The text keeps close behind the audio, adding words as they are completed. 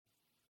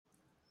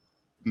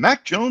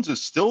Mac Jones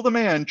is still the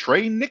man.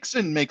 Trey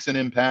Nixon makes an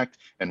impact.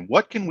 And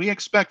what can we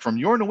expect from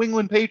your New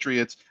England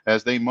Patriots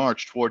as they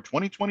march toward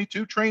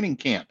 2022 training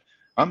camp?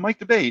 I'm Mike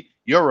Debate.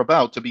 You're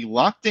about to be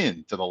locked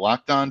in to the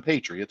Locked On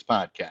Patriots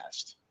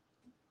podcast.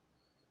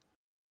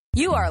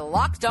 You are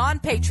Locked On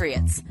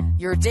Patriots,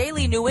 your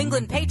daily New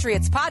England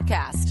Patriots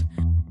podcast.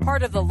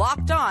 Part of the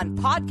Locked On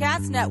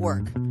Podcast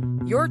Network,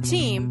 your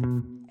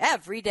team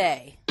every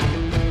day.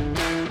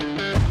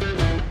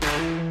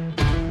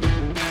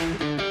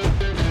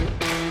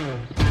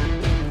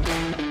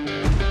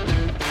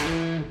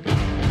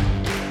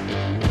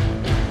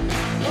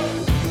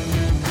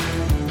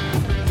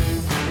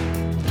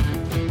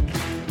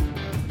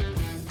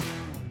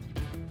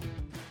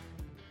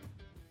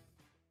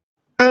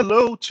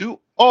 Hello to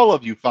all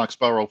of you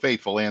Foxborough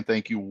faithful, and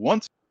thank you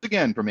once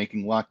again for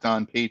making Locked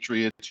On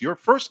Patriots your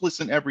first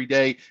listen every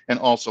day and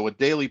also a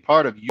daily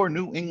part of your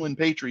New England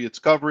Patriots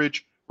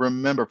coverage.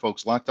 Remember,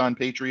 folks, Locked On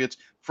Patriots,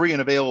 free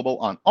and available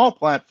on all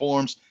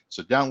platforms.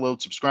 So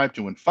download, subscribe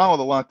to, and follow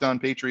the Locked On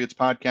Patriots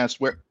podcast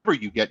wherever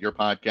you get your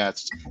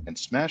podcasts, and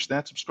smash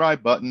that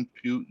subscribe button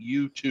to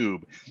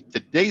YouTube.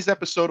 Today's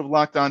episode of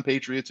Locked On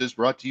Patriots is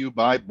brought to you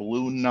by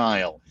Blue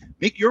Nile.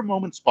 Make your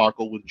moment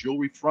sparkle with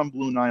jewelry from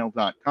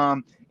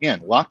BlueNile.com.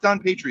 And Locked On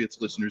Patriots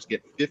listeners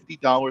get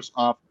 $50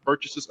 off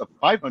purchases of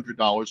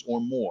 $500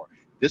 or more.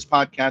 This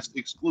podcast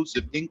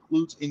exclusive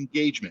includes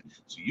engagement.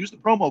 So use the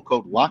promo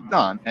code Locked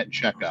On at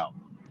checkout.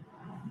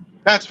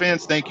 Pats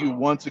fans, thank you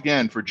once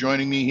again for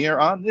joining me here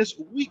on this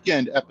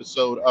weekend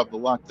episode of the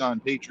Locked On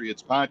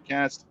Patriots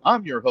podcast.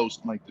 I'm your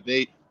host, Mike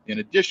Debate. In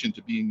addition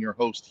to being your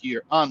host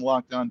here on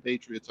Locked On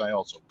Patriots, I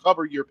also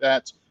cover your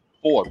Pats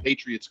for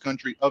Patriots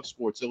Country of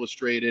Sports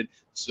Illustrated.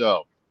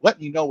 So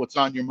let me know what's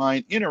on your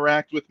mind.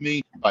 Interact with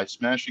me by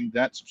smashing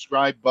that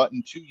subscribe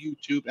button to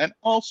YouTube and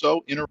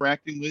also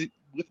interacting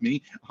with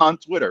me on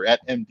Twitter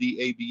at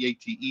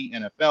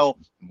MDABATENFL.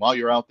 And while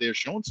you're out there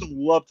showing some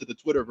love to the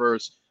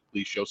Twitterverse,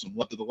 please show some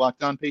love to the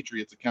Locked On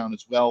Patriots account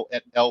as well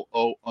at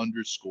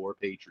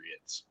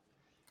LO_Patriots.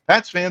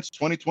 Pats fans,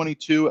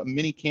 2022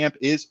 minicamp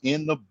is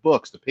in the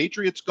books. The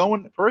Patriots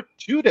going for a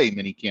two-day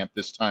minicamp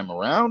this time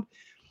around.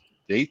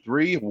 Day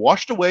 3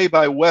 washed away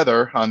by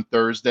weather on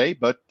Thursday,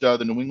 but the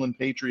New England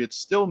Patriots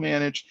still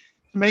managed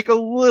to make a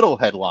little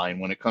headline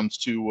when it comes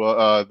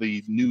to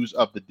the news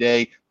of the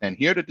day. And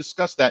here to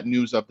discuss that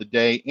news of the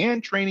day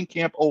and training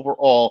camp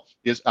overall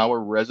is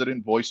our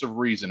resident voice of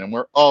reason. And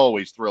we're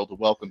always thrilled to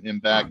welcome him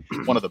back.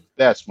 One of the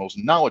best, most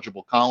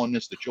knowledgeable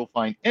columnists that you'll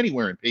find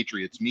anywhere in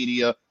Patriots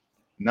media.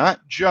 Not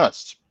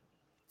just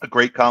a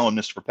great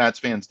columnist for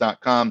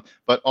PatsFans.com,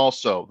 but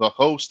also the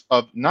host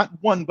of not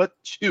one, but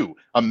two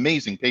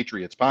amazing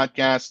Patriots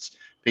podcasts.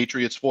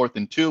 Patriots 4th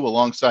and 2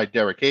 alongside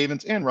Derek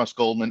Havens and Russ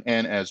Goldman,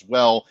 and as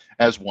well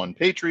as One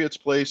Patriots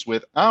Place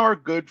with our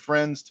good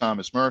friends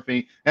Thomas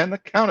Murphy and the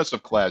Countess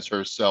of Claz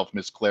herself,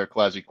 Miss Claire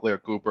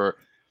Cooper.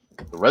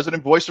 The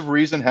resident voice of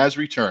reason has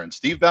returned.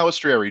 Steve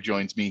Balistrieri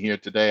joins me here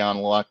today on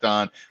Locked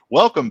On.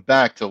 Welcome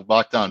back to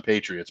Locked On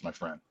Patriots, my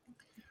friend.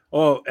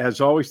 Oh,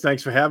 as always,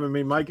 thanks for having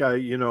me, Mike. I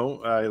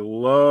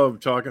love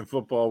talking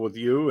football with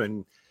you,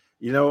 and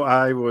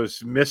I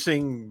was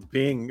missing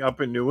being up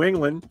in New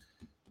England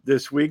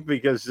this week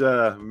because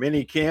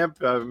mini camp,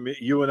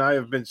 you and I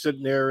have been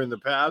sitting there in the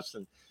past,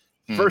 and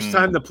first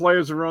time the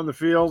players are on the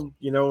field,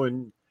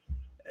 and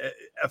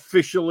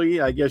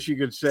officially, I guess you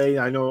could say,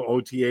 I know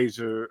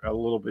OTAs are a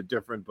little bit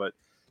different, but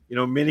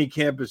mini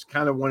camp is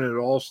kind of when it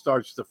all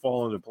starts to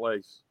fall into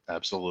place.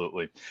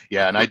 Absolutely.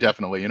 Yeah, and I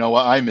definitely,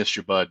 I missed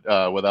you, bud,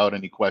 without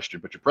any question.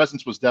 But your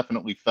presence was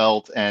definitely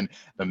felt. And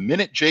the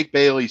minute Jake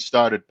Bailey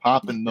started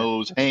popping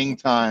those hang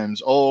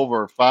times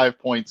over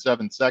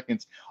 5.7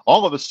 seconds,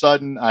 all of a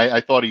sudden,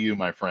 I thought of you,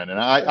 my friend. And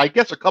I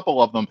guess a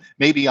couple of them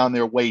maybe on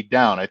their way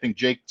down. I think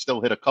Jake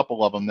still hit a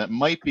couple of them that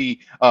might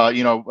be,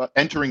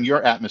 entering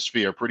your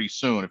atmosphere pretty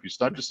soon. If you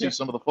start to see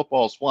some of the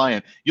footballs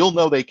flying, you'll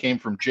know they came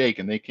from Jake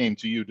and they came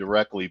to you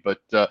directly. But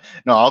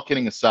no, all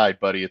kidding aside,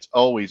 buddy, it's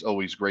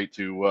always great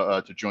to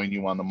join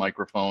you on the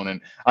microphone. And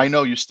I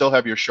know you still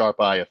have your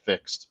sharp eye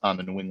affixed on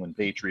the New England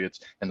Patriots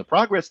and the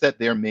progress that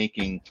they're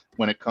making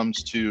when it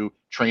comes to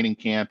training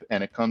camp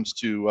and it comes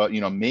to,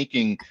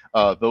 making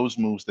those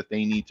moves that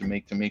they need to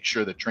make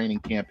sure that training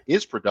camp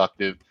is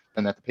productive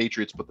and that the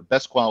Patriots put the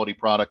best quality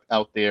product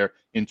out there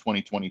in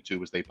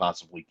 2022 as they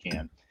possibly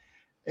can.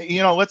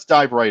 Let's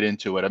dive right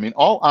into it. I mean,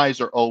 all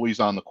eyes are always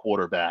on the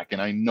quarterback,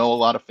 and I know a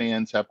lot of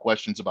fans have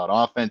questions about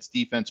offense,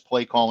 defense,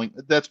 play calling.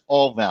 That's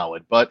all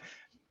valid, but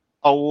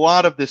a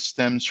lot of this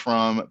stems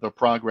from the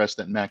progress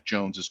that Mac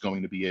Jones is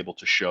going to be able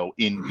to show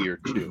in year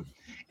 2.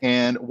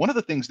 And one of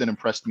the things that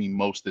impressed me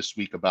most this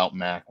week about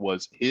Mac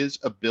was his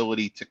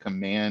ability to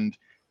command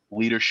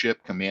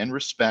leadership, command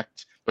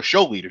respect, or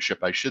show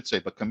leadership, I should say,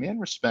 but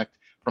command respect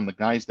from the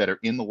guys that are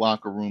in the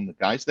locker room, the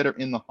guys that are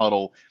in the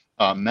huddle.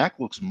 Mac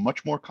looks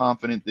much more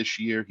confident this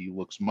year. He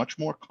looks much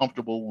more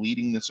comfortable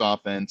leading this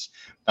offense.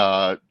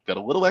 Got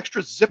a little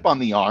extra zip on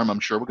the arm.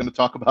 I'm sure we're going to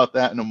talk about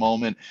that in a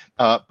moment.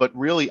 But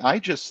really, I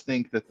just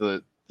think that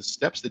the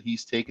steps that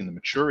he's taken, the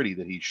maturity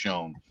that he's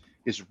shown,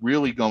 is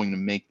really going to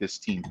make this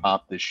team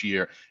pop this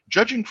year.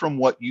 Judging from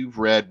what you've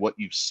read, what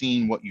you've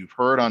seen, what you've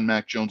heard on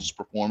Mac Jones's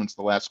performance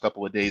the last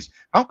couple of days,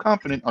 how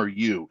confident are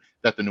you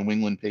that the New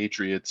England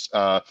Patriots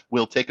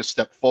will take a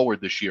step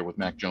forward this year with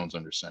Mac Jones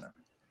under center?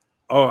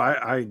 Oh,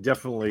 I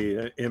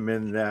definitely am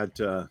in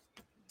that.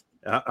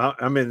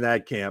 I'm in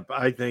that camp.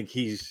 I think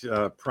he's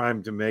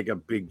primed to make a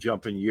big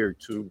jump in year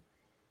two.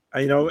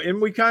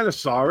 And we kind of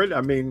saw it.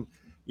 I mean,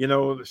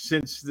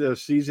 since the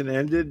season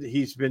ended,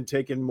 he's been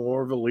taking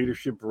more of a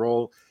leadership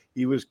role.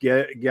 He was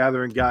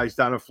gathering guys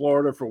down in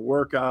Florida for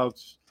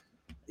workouts.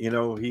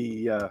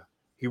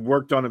 He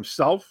worked on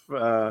himself.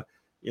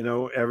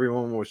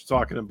 Everyone was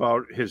talking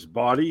about his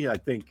body. I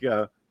think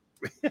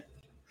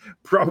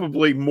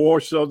probably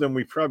more so than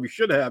we probably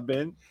should have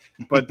been.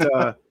 But,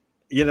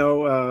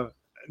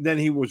 then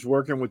he was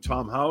working with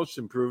Tom House,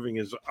 improving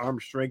his arm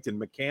strength and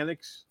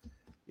mechanics,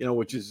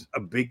 which is a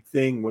big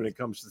thing when it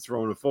comes to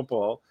throwing a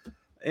football.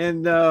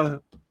 And,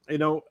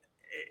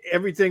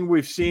 everything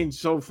we've seen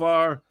so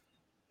far,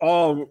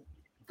 all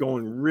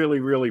going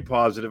really, really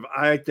positive.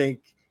 I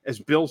think, as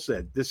Bill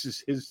said, this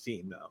is his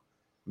team now.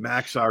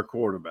 Mac's our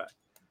quarterback.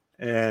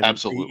 And,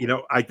 Absolutely.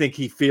 I think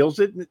he feels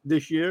it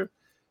this year,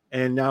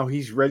 and now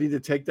he's ready to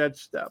take that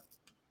step.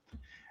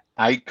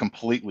 I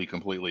completely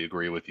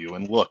agree with you.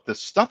 And look, the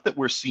stuff that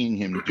we're seeing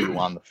him do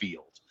on the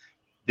field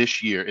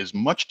this year is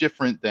much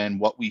different than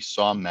what we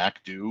saw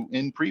Mac do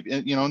in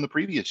the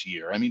previous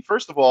year. I mean,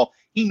 first of all,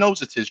 he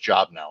knows it's his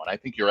job now, and I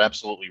think you're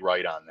absolutely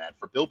right on that.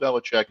 For Bill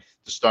Belichick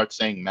to start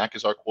saying Mac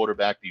is our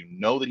quarterback, you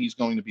know that he's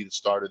going to be the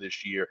starter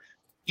this year.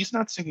 He's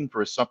not singing for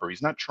his supper.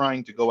 He's not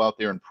trying to go out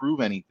there and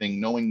prove anything,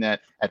 knowing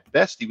that at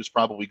best he was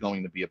probably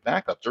going to be a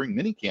backup. During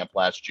minicamp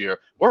last year,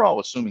 we're all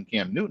assuming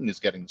Cam Newton is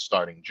getting the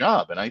starting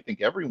job. And I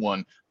think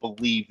everyone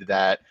believed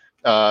that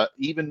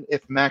even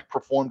if Mac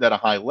performed at a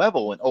high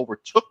level and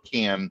overtook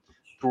Cam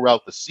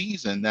throughout the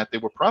season, that they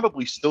were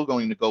probably still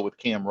going to go with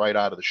Cam right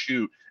out of the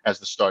chute as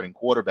the starting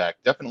quarterback.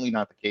 Definitely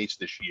not the case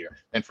this year.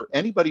 And for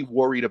anybody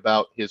worried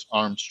about his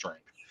arm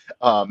strength,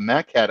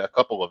 Mac had a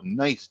couple of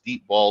nice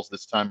deep balls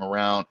this time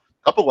around.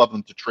 Couple of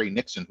them to Trey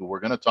Nixon, who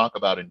we're going to talk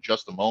about in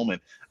just a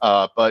moment.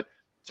 But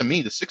to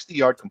me, the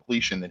 60-yard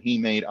completion that he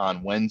made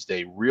on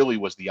Wednesday really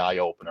was the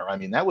eye-opener. I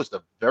mean, that was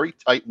the very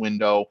tight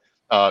window.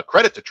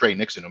 Credit to Trey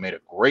Nixon, who made a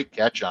great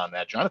catch on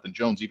that. Jonathan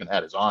Jones even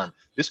had his arm.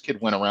 This kid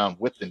went around,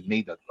 whipped, and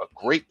made a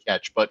great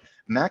catch. But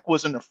Mac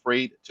wasn't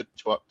afraid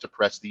to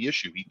press the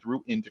issue. He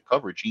threw into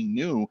coverage. He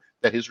knew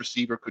that his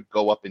receiver could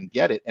go up and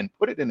get it and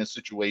put it in a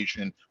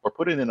situation or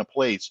put it in a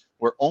place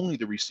where only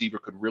the receiver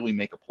could really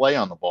make a play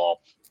on the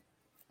ball.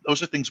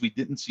 Those are things we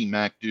didn't see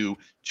Mac do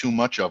too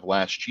much of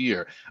last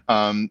year.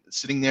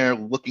 Sitting there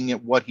looking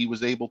at what he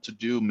was able to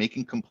do,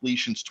 making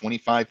completions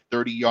 25,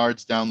 30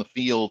 yards down the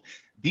field.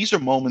 These are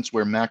moments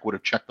where Mac would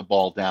have checked the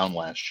ball down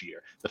last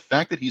year. The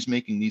fact that he's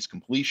making these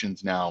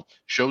completions now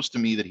shows to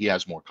me that he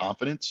has more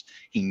confidence.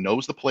 He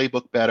knows the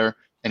playbook better,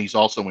 and he's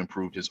also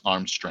improved his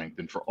arm strength.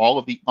 And for all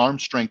of the arm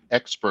strength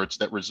experts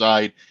that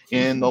reside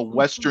in the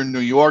Western New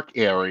York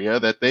area,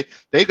 that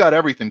they got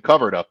everything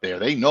covered up there.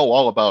 They know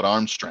all about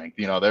arm strength.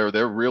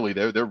 They're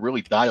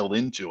really dialed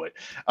into it.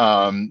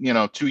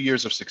 2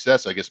 years of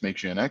success, I guess,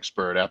 makes you an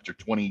expert after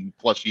 20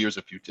 plus years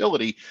of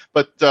futility.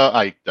 But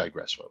I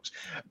digress, folks.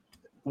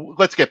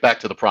 Let's get back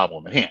to the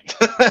problem at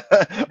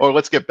hand, or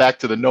let's get back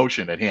to the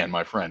notion at hand,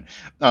 my friend.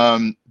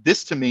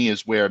 This to me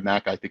is where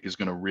Mac, I think, is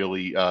going to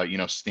really,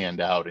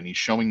 stand out, and he's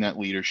showing that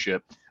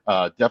leadership.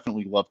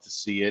 Definitely love to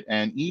see it,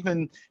 and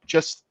even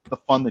just the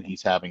fun that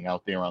he's having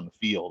out there on the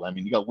field. I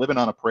mean, you got "Living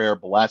on a Prayer"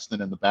 blasting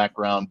in the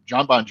background.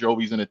 John Bon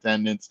Jovi's in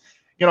attendance.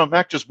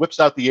 Mac just whips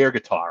out the air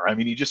guitar. I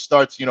mean, he just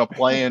starts,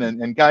 playing,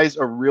 and guys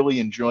are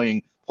really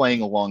enjoying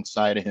playing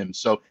alongside of him.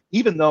 So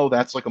even though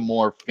that's like a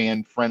more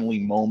fan-friendly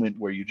moment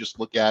where you just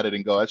look at it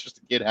and go, that's just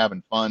a kid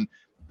having fun,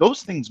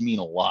 those things mean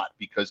a lot,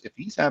 because if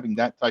he's having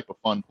that type of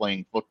fun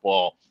playing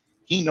football,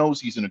 he knows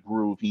he's in a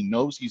groove. He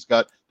knows he's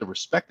got the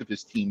respect of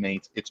his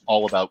teammates. It's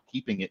all about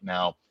keeping it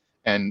now.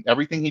 And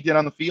everything he did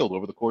on the field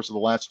over the course of the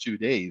last 2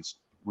 days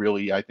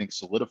really, I think,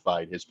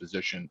 solidified his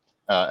position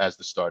as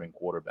the starting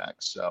quarterback.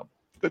 So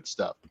good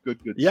stuff. Good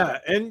yeah,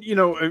 stuff. and,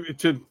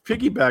 to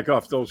piggyback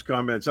off those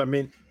comments, I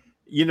mean,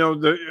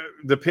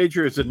 the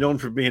Patriots are known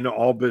for being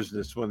all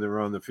business when they're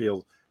on the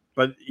field,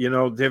 but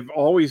they've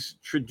always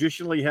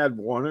traditionally had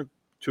one or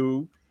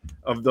two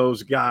of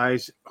those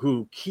guys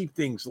who keep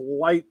things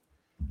light.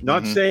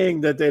 Not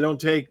saying that they don't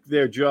take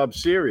their job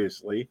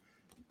seriously,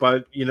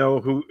 but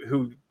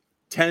who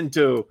tend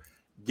to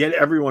get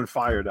everyone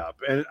fired up.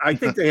 And I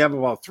think they have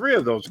about three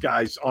of those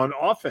guys on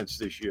offense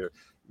this year.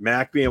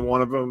 Mac being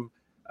one of them.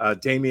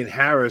 Damian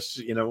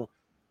Harris,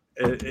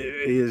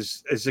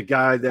 is a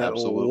guy that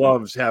Absolutely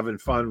loves having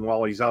fun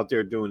while he's out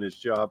there doing his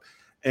job.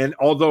 And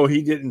although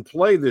he didn't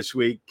play this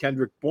week,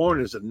 Kendrick Bourne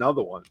is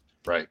another one.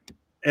 Right.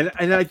 And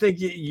I think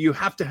you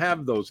have to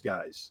have those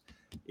guys.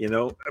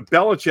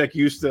 Belichick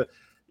used to,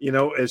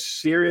 as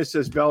serious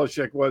as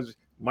Belichick was,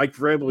 Mike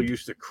Vrabel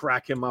used to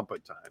crack him up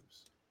at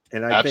times.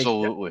 And I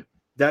Absolutely.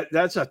 think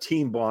that's a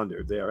team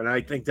bonder there. And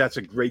I think that's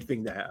a great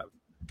thing to have.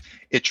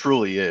 It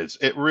truly is.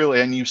 It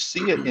really, and you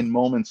see it in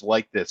moments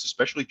like this,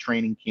 especially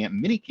training camp,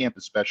 mini camp,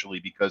 especially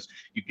because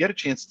you get a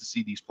chance to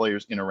see these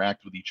players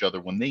interact with each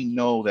other when they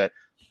know that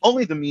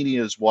only the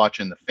media is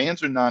watching. The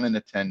fans are not in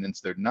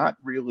attendance. They're not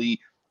really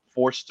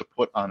forced to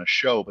put on a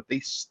show, but they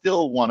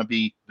still want to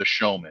be the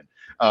showman.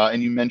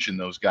 And you mentioned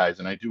those guys,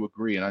 and I do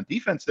agree. And on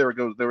defense, there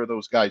were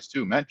those guys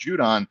too. Matt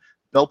Judon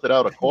belted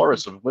out a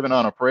chorus of "Living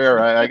on a Prayer."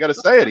 I got to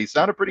say it. He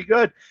sounded pretty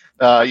good.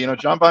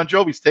 John Bon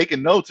Jovi's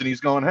taking notes and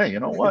he's going, "Hey, you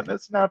know what?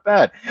 That's not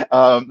bad."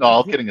 No,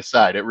 all kidding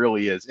aside, it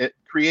really is. It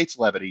creates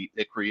levity.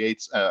 It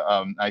creates,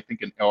 I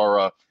think, an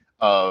aura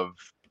of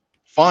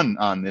fun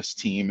on this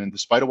team. And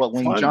despite of what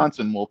Lane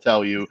Johnson will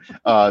tell you,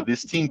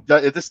 this team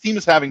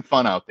is having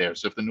fun out there.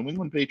 So if the New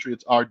England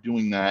Patriots are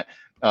doing that,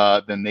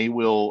 then they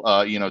will,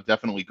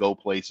 definitely go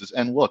places.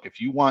 And look,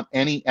 if you want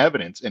any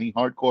evidence, any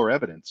hardcore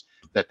evidence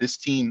that this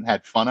team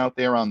had fun out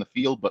there on the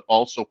field, but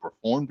also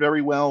performed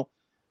very well,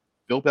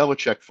 Bill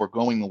Belichick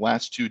foregoing the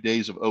last 2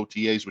 days of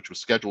OTAs, which was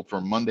scheduled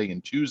for Monday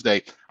and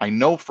Tuesday. I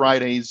know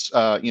Friday's,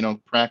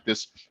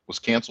 practice was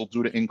canceled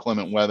due to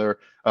inclement weather.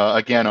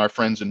 Again, our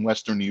friends in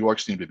Western New York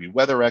seem to be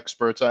weather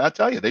experts. I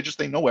tell you,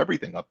 they know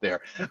everything up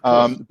there.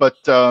 But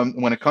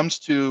when it comes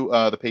to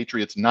the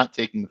Patriots not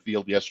taking the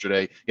field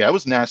yesterday, yeah, it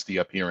was nasty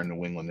up here in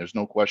New England. There's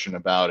no question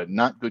about it.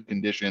 Not good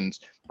conditions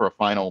for a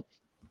final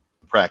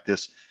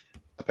practice.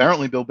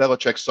 Apparently, Bill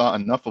Belichick saw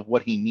enough of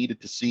what he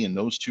needed to see in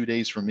those 2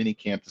 days for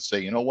minicamp to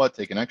say, you know what,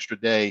 take an extra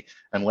day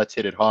and let's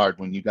hit it hard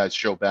when you guys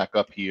show back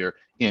up here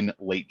in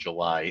late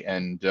July.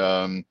 And,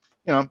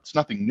 it's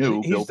nothing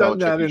new. He's done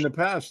that in the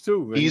past,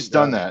 too. He's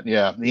done that.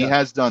 Yeah, he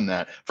has done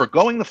that. For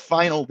going the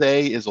final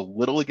day is a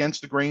little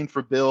against the grain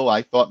for Bill.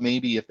 I thought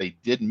maybe if they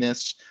did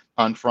miss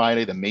on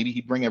Friday, then maybe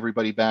he'd bring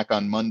everybody back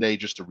on Monday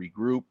just to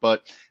regroup.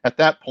 But at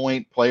that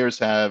point, players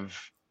have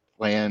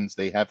plans,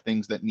 they have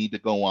things that need to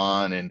go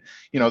on, and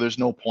there's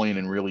no point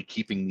in really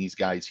keeping these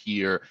guys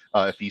here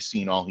if he's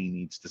seen all he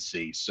needs to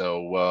see.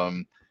 So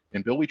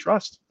in Bill we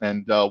trust,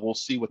 and we'll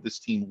see what this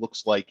team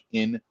looks like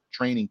in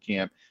training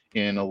camp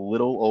in a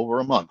little over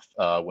a month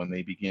when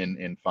they begin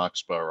in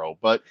Foxborough.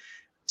 But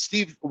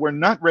Steve, we're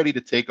not ready to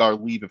take our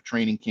leave of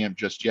training camp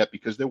just yet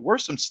because there were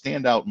some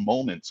standout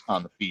moments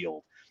on the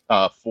field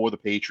for the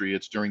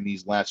Patriots during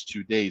these last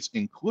 2 days,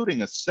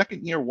 including a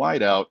second-year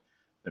wideout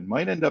that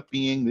might end up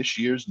being this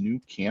year's new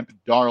camp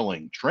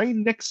darling. Trey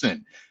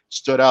Nixon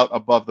stood out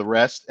above the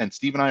rest, and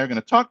Steve and I are going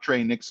to talk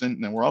Trey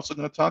Nixon, and we're also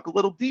going to talk a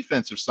little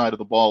defensive side of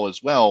the ball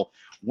as well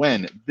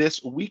when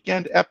this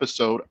weekend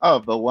episode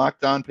of the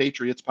Locked On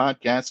Patriots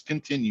podcast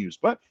continues.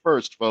 But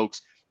first,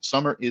 folks,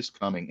 summer is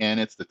coming, and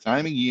it's the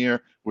time of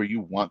year where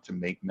you want to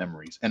make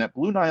memories. And at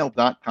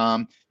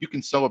BlueNile.com, you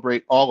can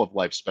celebrate all of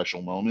life's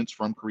special moments,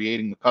 from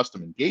creating the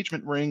custom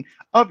engagement ring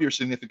of your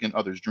significant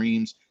other's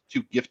dreams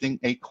to gifting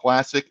a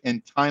classic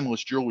and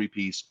timeless jewelry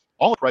piece,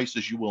 all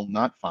prices you will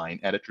not find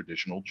at a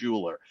traditional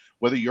jeweler.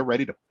 Whether you're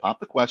ready to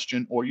pop the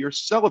question or you're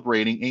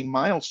celebrating a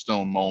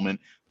milestone moment,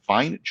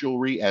 find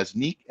jewelry as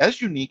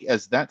unique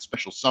as that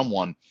special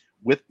someone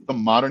with the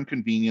modern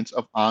convenience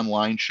of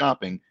online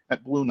shopping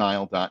at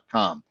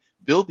BlueNile.com.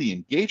 Build the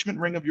engagement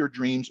ring of your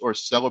dreams or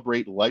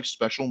celebrate life's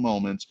special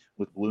moments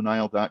with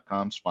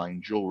BlueNile.com's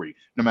fine jewelry.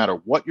 No matter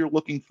what you're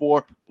looking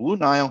for, Blue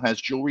Nile has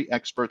jewelry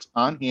experts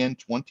on hand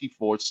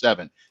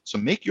 24/7. So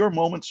make your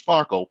moment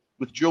sparkle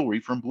with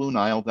jewelry from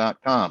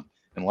BlueNile.com.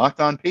 And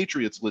Locked On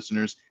Patriots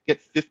listeners get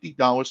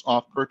 $50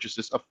 off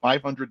purchases of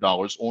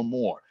 $500 or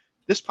more.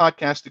 This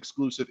podcast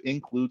exclusive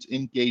includes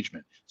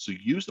engagement. So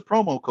use the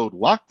promo code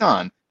Locked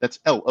On, that's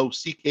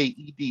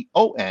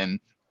LOCKEDON.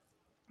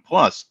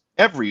 Plus,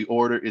 every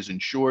order is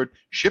insured,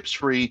 ships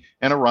free,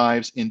 and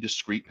arrives in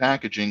discreet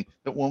packaging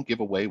that won't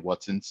give away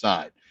what's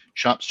inside.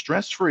 Shop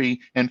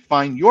stress-free and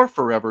find your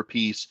forever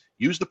piece.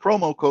 Use the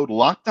promo code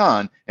Locked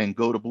On and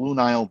go to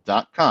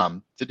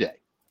BlueNile.com today.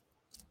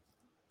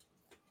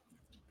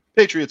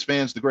 Patriots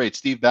fans, the great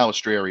Steve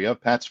Balistreri of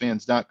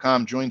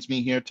PatsFans.com joins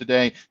me here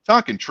today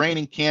talking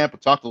training camp. We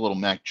talked a little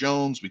Mac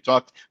Jones. We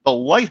talked the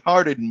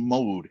lighthearted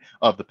mode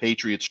of the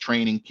Patriots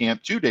training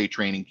camp, 2-day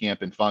training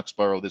camp in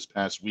Foxborough this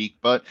past week.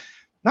 But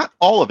not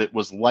all of it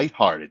was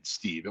lighthearted,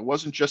 Steve. It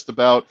wasn't just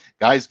about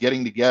guys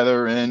getting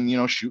together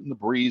and, shooting the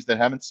breeze that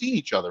haven't seen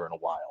each other in a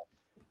while.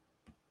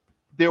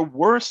 There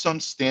were some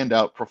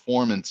standout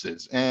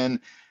performances, and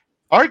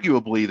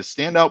arguably the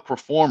standout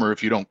performer,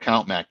 if you don't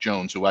count Mac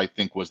Jones, who I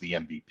think was the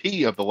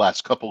MVP of the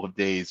last couple of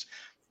days,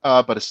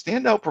 but a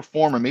standout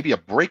performer, maybe a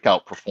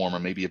breakout performer,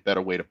 maybe a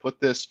better way to put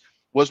this,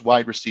 was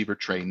wide receiver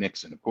Trey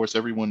Nixon. Of course,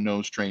 everyone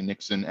knows Trey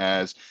Nixon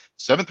as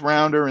 7th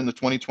rounder in the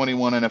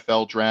 2021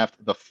 NFL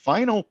draft, the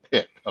final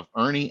pick of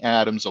Ernie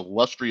Adams'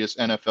 illustrious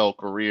NFL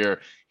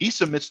career. He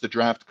submits the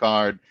draft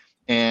card,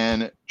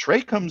 and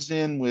Trey comes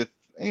in with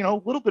a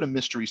little bit of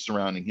mystery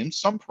surrounding him,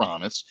 some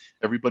promise.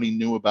 Everybody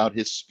knew about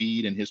his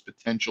speed and his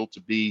potential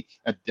to be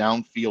a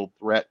downfield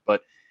threat,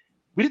 but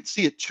we didn't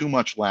see it too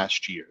much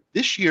last year.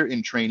 This year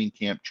in training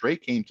camp, Trey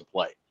came to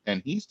play,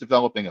 and he's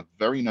developing a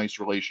very nice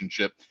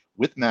relationship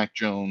with Mac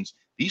Jones.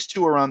 These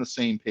two are on the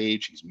same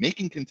page. He's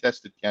making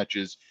contested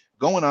catches,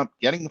 going up,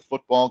 getting the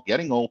football,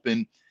 getting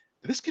open.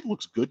 This kid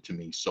looks good to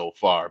me so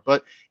far.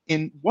 But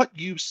in what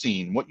you've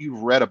seen, what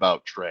you've read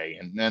about Trey,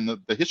 and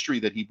the history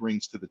that he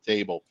brings to the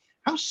table,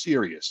 how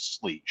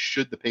seriously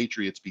should the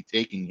Patriots be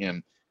taking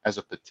him as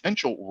a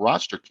potential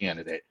roster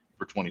candidate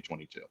for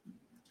 2022?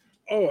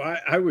 Oh,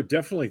 I would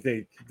definitely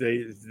think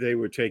they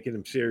were taking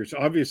him serious.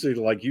 Obviously,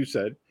 like you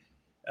said,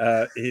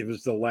 it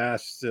was the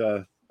last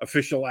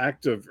official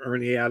act of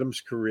Ernie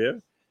Adams' career,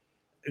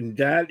 and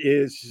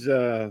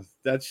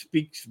that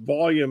speaks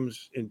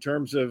volumes in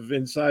terms of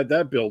inside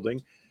that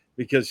building,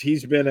 because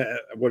he's been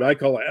what I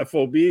call a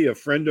FOB, a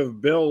friend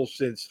of Bill,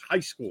 since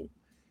high school.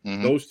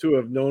 Mm-hmm. Those two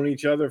have known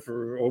each other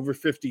for over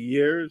 50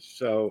 years.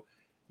 So,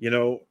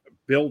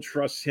 Bill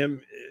trusts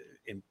him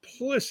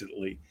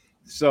implicitly.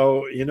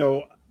 So,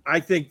 I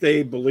think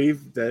they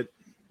believe that,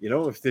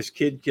 if this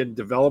kid can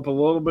develop a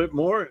little bit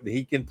more,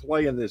 he can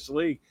play in this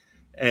league.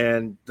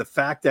 And the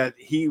fact that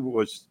he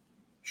was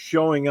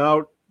showing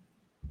out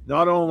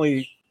not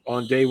only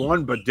on day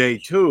one, but day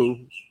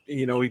two,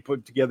 he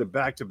put together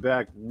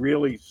back-to-back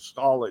really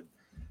solid,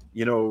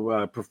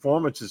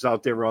 performances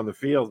out there on the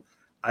field.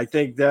 I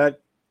think that,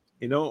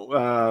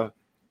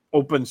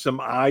 opened some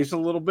eyes a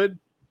little bit.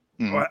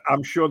 Mm-hmm.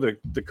 I'm sure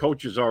the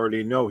coaches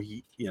already know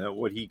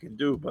what he can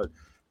do, but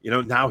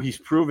now he's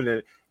proven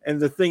it. And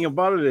the thing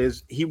about it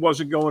is, he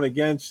wasn't going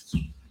against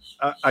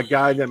a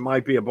guy that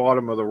might be a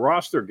bottom of the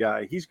roster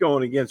guy. He's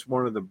going against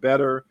one of the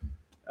better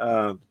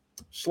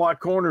slot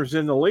corners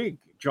in the league,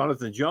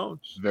 Jonathan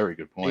Jones. Very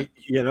good point.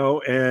 He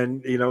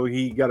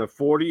got a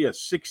 40, a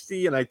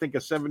 60, and I think a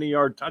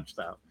 70-yard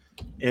touchdown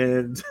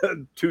in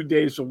 2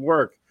 days of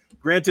work.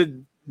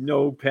 Granted,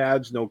 no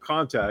pads, no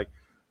contact,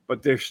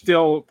 but they're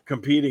still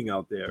competing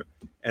out there.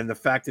 And the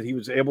fact that he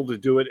was able to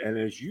do it, and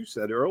as you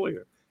said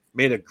earlier,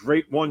 made a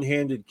great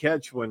one-handed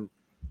catch when,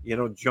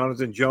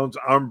 Jonathan Jones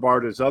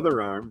armbarred his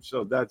other arm.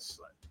 So that's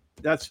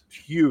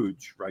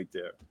huge right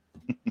there.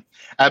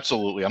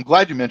 Absolutely. I'm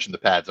glad you mentioned the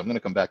pads. I'm going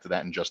to come back to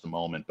that in just a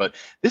moment. But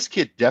this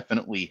kid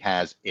definitely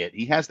has it.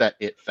 He has that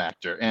it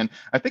factor. And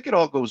I think it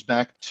all goes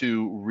back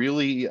to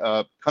really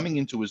coming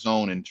into his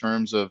own in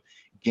terms of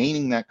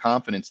gaining that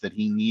confidence that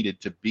he needed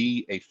to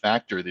be a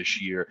factor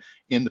this year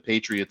in the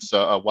Patriots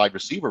wide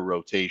receiver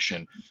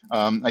rotation.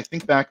 I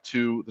think back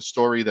to the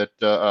story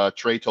that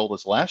Trey told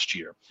us last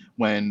year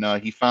when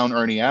he found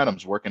Ernie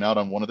Adams working out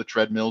on one of the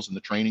treadmills in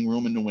the training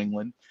room in New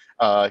England.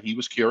 He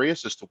was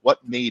curious as to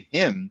what made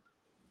him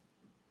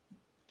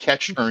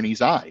catch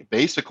Ernie's eye.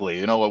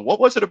 Basically, what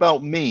was it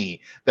about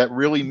me that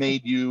really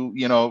made you,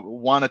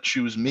 want to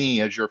choose me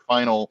as your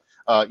final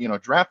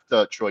draft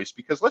choice?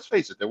 Because let's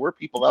face it, there were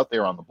people out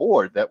there on the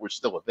board that were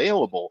still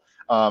available.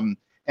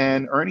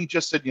 And Ernie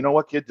just said, you know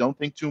what, kid, don't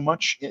think too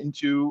much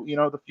into,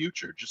 the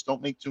future. Just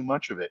don't make too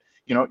much of it.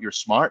 You're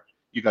smart,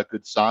 you got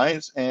good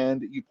size,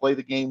 and you play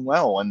the game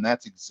well. And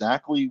that's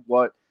exactly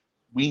what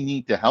we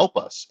need to help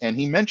us. And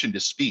he mentioned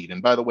his speed.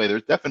 And by the way, there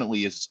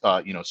definitely is,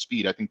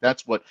 speed. I think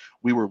that's what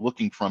we were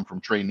looking from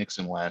Trey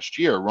Nixon last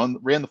year.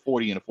 Ran the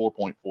 40 in a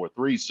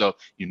 4.43. So,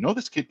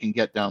 this kid can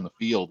get down the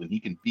field and he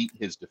can beat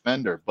his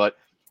defender. But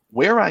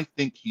where I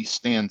think he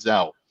stands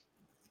out,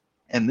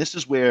 and this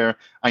is where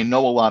I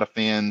know a lot of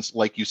fans,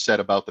 like you said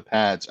about the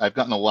pads, I've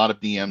gotten a lot of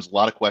DMs, a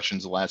lot of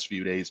questions the last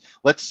few days.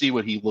 Let's see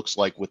what he looks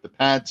like with the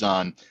pads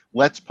on.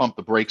 Let's pump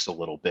the brakes a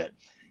little bit.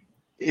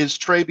 Is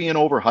Trey being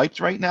overhyped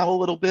right now a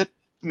little bit?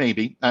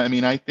 Maybe. I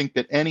mean, I think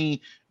that any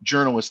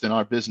journalist in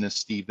our business,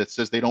 Steve, that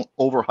says they don't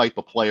overhype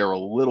a player a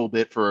little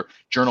bit for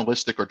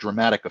journalistic or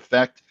dramatic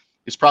effect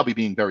is probably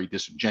being very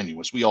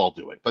disingenuous. We all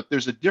do it. But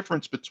there's a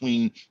difference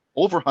between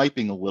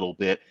overhyping a little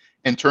bit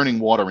and turning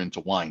water into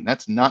wine.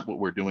 That's not what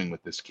we're doing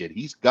with this kid.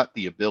 He's got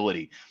the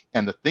ability.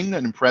 And the thing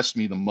that impressed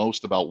me the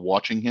most about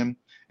watching him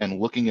and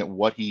looking at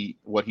what he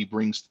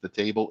brings to the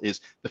table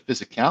is the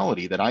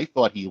physicality that I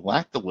thought he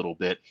lacked a little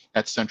bit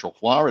at Central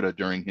Florida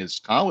during his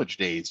college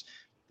days.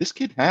 This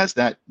kid has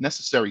that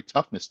necessary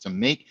toughness to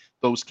make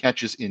those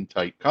catches in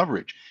tight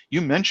coverage.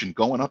 You mentioned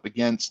going up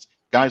against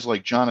guys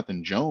like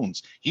Jonathan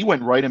Jones. He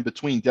went right in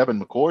between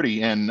Devin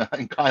McCourty and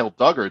Kyle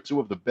Duggar, two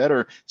of the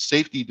better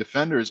safety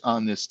defenders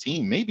on this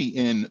team, maybe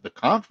in the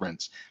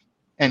conference.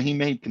 And he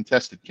made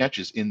contested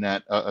catches in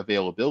that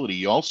availability.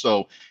 He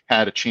also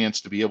had a chance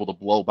to be able to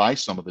blow by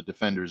some of the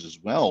defenders as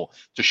well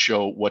to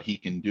show what he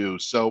can do.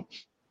 So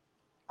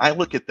I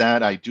look at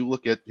that. I do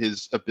look at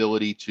his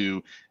ability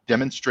to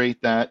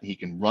demonstrate that. He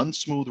can run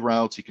smooth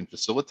routes. He can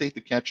facilitate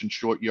the catch in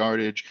short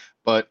yardage.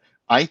 But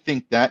I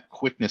think that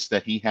quickness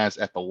that he has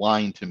at the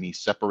line, to me,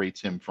 separates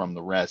him from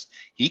the rest.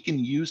 He can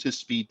use his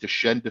speed to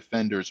shed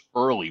defenders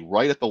early,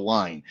 right at the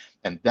line.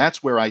 And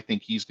that's where I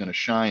think he's going to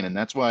shine. And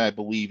that's why I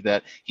believe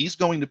that he's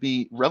going to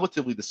be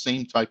relatively the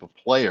same type of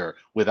player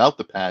without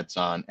the pads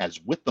on as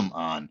with them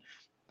on.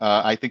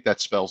 I think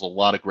that spells a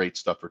lot of great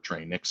stuff for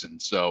Trey Nixon.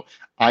 So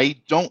I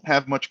don't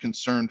have much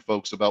concern,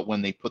 folks, about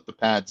when they put the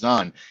pads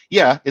on.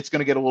 Yeah, it's going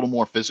to get a little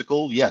more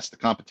physical. Yes, the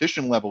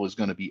competition level is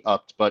going to be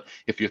upped. But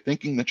if you're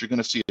thinking that you're going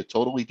to see a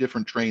totally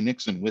different Trey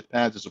Nixon with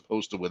pads as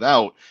opposed to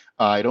without,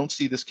 I don't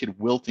see this kid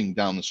wilting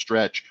down the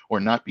stretch or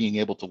not being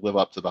able to live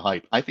up to the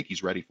hype. I think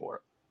he's ready for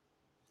it.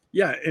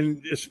 Yeah,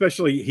 and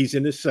especially he's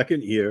in his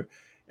second year.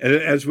 And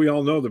as we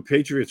all know, the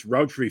Patriots'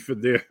 route tree for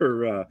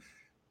their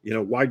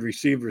wide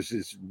receivers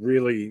is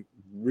really,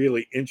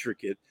 really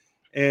intricate.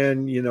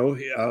 And,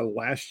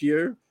 last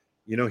year,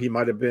 he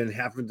might have been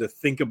having to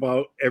think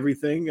about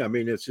everything. I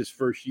mean, it's his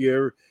first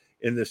year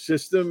in the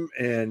system.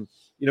 And,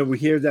 we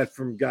hear that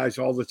from guys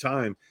all the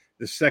time.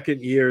 The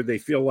second year, they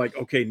feel like,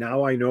 okay,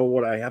 now I know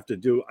what I have to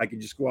do. I can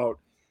just go out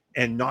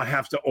and not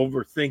have to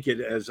overthink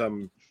it as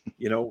I'm,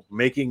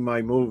 making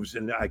my moves,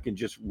 and I can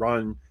just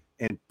run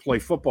and play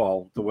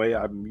football the way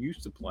I'm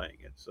used to playing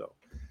it. So,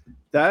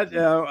 that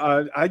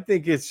I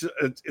think it's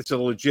a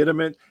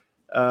legitimate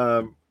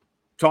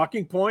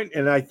talking point,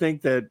 and I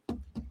think that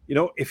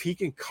if he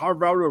can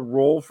carve out a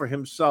role for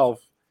himself,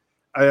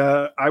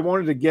 I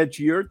wanted to get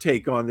your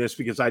take on this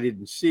because I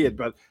didn't see it,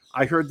 but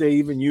I heard they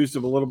even used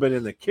him a little bit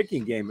in the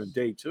kicking game in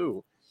day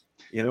two.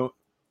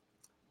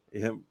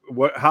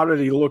 How did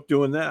he look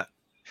doing that?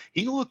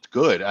 He looked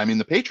good. I mean,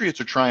 the Patriots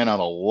are trying out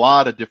a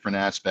lot of different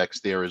aspects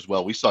there as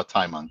well. We saw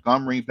Ty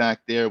Montgomery back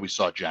there. We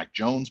saw Jack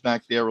Jones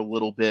back there a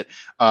little bit.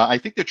 I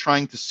think they're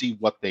trying to see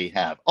what they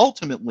have.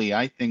 Ultimately,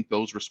 I think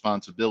those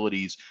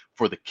responsibilities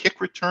for the kick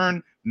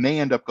return may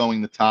end up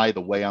going to Ty the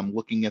way I'm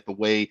looking at the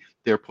way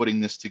they're putting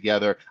this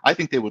together. I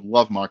think they would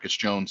love Marcus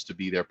Jones to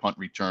be their punt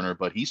returner,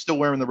 but he's still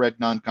wearing the red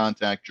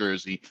non-contact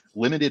jersey,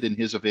 limited in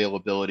his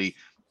availability.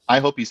 I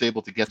hope he's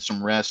able to get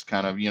some rest,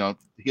 kind of,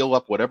 heal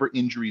up whatever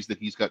injuries that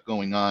he's got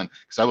going on,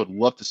 because I would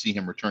love to see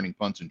him returning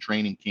punts in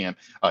training camp.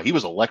 He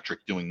was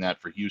electric doing that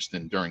for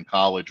Houston during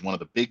college. One of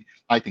the big,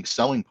 I think,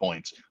 selling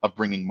points of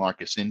bringing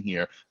Marcus in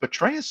here. But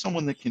Trey is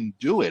someone that can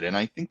do it. And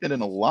I think that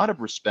in a lot of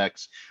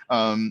respects,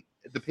 the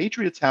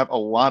Patriots have a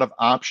lot of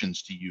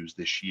options to use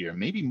this year,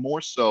 maybe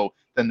more so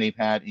than they've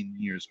had in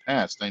years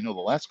past. I know the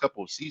last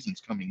couple of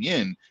seasons coming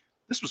in,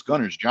 this was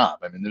Gunner's job.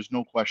 I mean, there's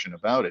no question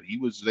about it.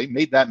 They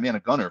made that man a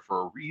gunner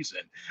for a reason.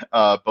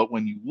 But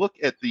when you look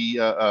at the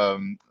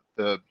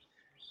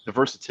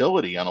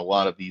versatility on a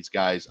lot of these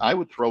guys, I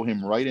would throw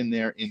him right in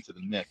there into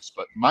the mix.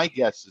 But my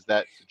guess is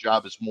that the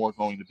job is more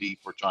going to be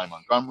for Ty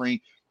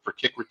Montgomery for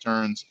kick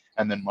returns,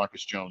 and then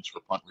Marcus Jones for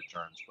punt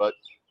returns. But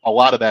a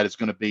lot of that is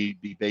going to be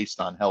based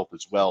on health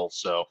as well.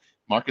 So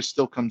Marcus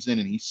still comes in,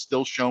 and he's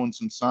still showing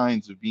some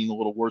signs of being a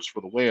little worse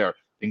for the wear.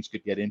 Things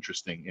could get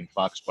interesting in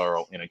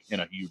Foxborough in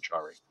a huge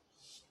hurry.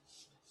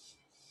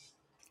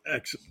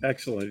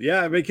 Excellent.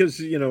 Yeah,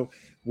 because,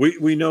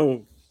 we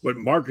know what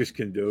Marcus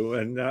can do.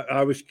 And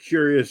I was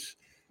curious,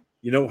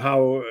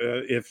 how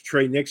if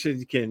Trey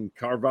Nixon can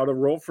carve out a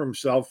role for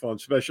himself on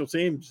special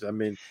teams. I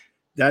mean,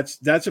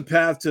 that's a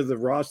path to the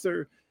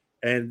roster.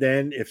 And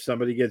then if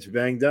somebody gets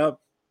banged up,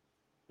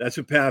 that's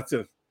a path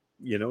to,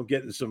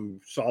 getting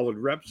some solid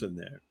reps in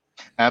there.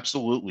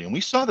 Absolutely. And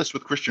we saw this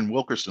with Christian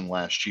Wilkerson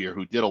last year,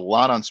 who did a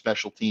lot on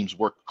special teams,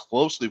 worked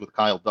closely with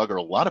Kyle Duggar.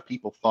 A lot of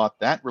people thought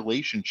that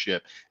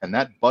relationship and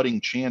that budding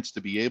chance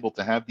to be able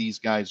to have these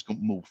guys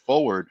move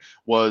forward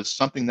was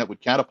something that would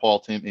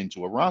catapult him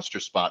into a roster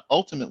spot.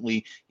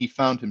 Ultimately, he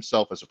found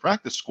himself as a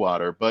practice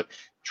squatter, but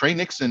Trey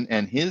Nixon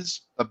and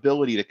his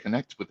ability to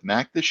connect with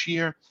Mac this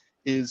year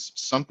is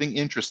something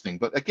interesting.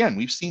 But again,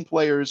 we've seen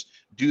players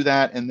do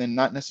that and then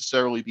not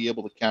necessarily be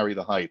able to carry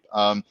the hype.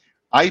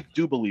 I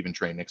do believe in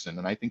Trey Nixon,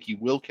 and I think he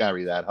will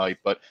carry that hype.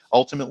 But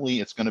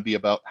ultimately, it's going to be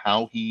about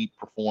how he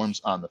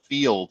performs on the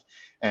field.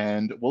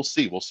 And we'll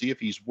see. We'll see if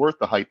he's worth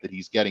the hype that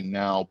he's getting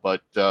now.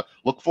 But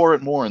look for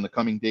it more in the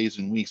coming days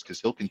and weeks, because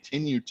he'll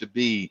continue to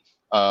be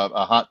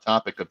a hot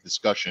topic of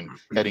discussion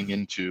heading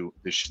into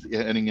this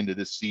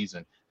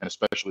season, and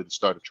especially the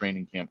start of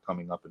training camp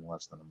coming up in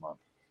less than a month.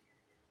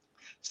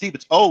 Steve,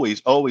 it's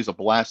always a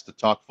blast to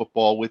talk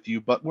football with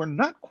you, but we're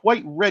not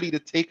quite ready to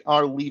take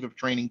our leave of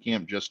training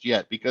camp just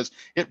yet, because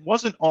it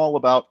wasn't all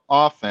about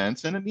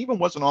offense, and it even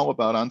wasn't all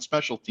about on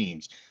special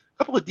teams. A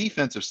couple of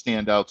defensive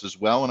standouts as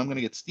well, and I'm going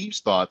to get Steve's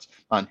thoughts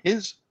on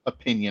his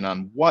opinion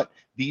on what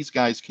these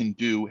guys can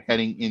do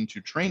heading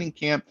into training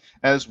camp,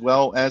 as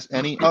well as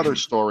any other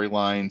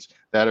storylines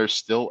that are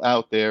still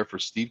out there for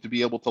Steve to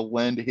be able to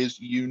lend his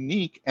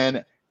unique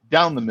and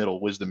down the middle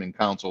wisdom and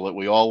counsel that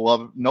we all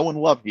love, know and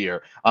love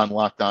here on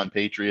Locked On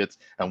Patriots,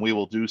 and we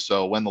will do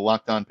so when the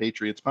Locked On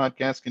Patriots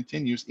podcast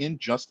continues in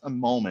just a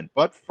moment.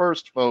 But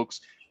first, folks,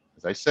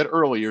 as I said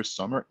earlier,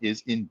 summer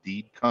is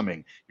indeed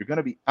coming. You're going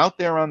to be out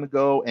there on the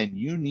go, and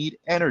you need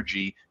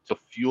energy to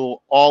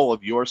fuel all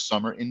of your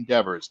summer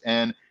endeavors.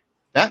 And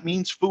that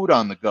means food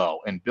on the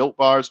go, and Built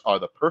Bars are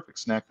the perfect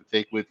snack to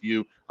take with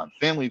you on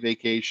family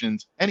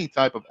vacations, any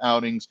type of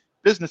outings,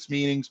 business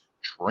meetings,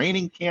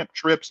 training camp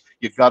trips,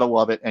 you got to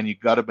love it, and you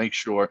got to make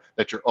sure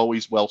that you're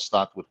always well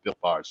stocked with Built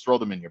Bars. Throw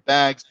them in your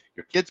bags,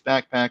 your kids'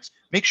 backpacks.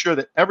 Make sure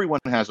that everyone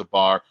has a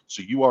bar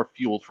so you are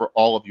fueled for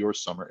all of your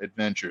summer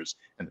adventures.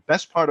 And the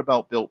best part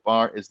about Built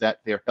Bar is that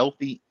they're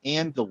healthy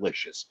and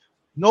delicious.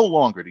 No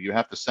longer do you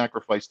have to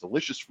sacrifice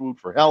delicious food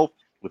for health.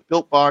 With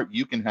Built Bar,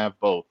 you can have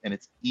both, and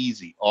it's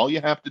easy. All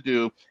you have to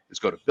do is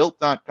go to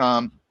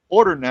Built.com,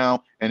 order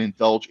now, and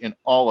indulge in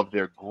all of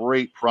their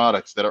great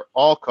products that are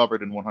all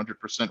covered in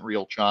 100%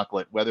 real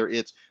chocolate, whether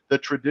it's the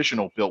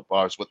traditional Built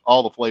Bars with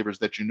all the flavors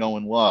that you know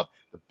and love,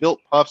 the Built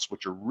Puffs,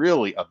 which are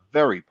really a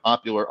very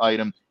popular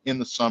item in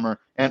the summer,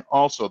 and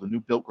also the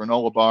new Built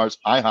Granola Bars.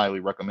 I highly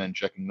recommend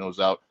checking those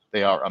out.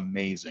 They are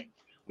amazing.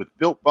 With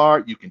Built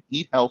Bar, you can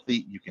eat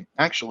healthy. You can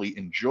actually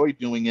enjoy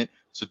doing it,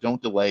 so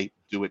don't delay.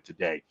 Do it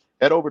today.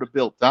 Head over to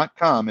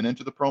Built.com and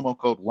enter the promo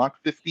code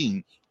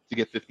LOCK15 to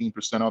get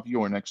 15% off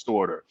your next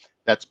order.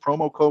 That's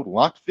promo code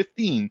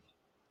LOCK15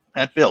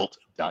 at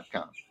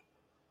Built.com.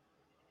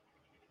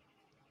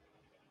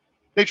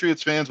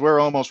 Patriots fans, we're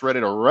almost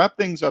ready to wrap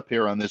things up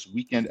here on this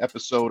weekend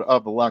episode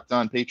of the Locked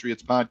On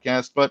Patriots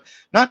podcast, but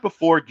not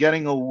before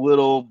getting a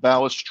little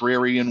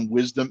Balistrierian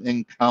wisdom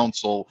and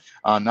counsel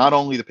on not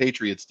only the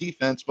Patriots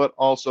defense, but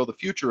also the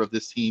future of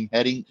this team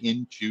heading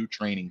into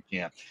training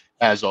camp.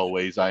 As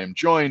always, I am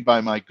joined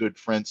by my good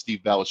friend, Steve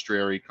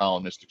Balistrieri,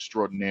 columnist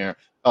extraordinaire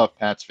of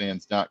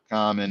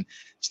PatsFans.com. And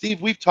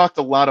Steve, we've talked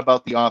a lot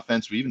about the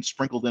offense. We even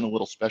sprinkled in a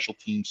little special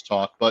teams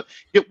talk, but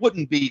it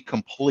wouldn't be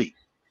complete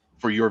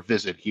for your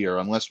visit here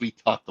unless we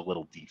talked a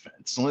little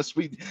defense, unless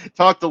we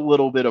talked a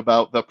little bit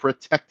about the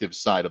protective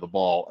side of the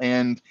ball.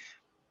 And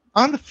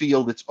on the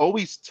field, it's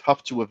always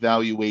tough to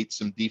evaluate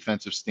some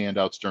defensive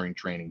standouts during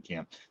training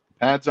camp. The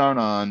pads aren't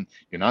on.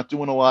 You're not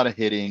doing a lot of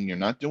hitting. You're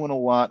not doing a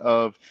lot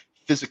of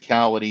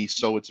physicality.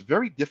 So it's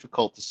very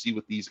difficult to see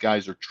what these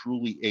guys are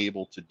truly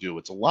able to do.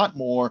 It's a lot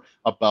more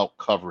about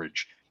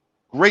coverage.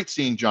 Great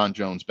seeing John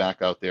Jones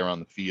back out there on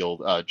the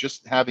field.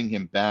 Just having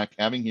him back,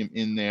 having him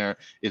in there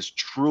is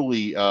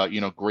truly,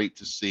 great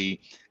to see.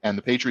 And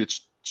the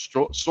Patriots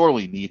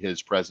sorely need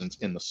his presence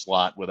in the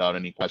slot without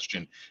any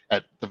question.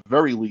 At the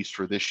very least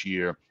for this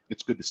year,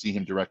 it's good to see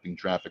him directing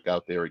traffic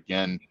out there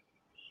again.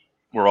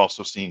 We're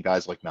also seeing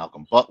guys like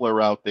Malcolm Butler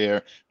out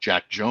there,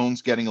 Jack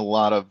Jones getting a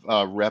lot of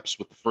reps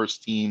with the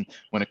first team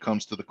when it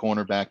comes to the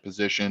cornerback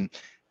position.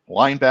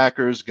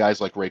 Linebackers,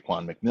 guys like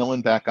Raekwon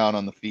McMillan back out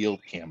on the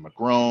field, Cam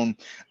McGrone,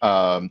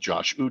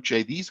 Josh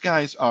Uche. These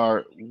guys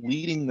are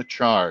leading the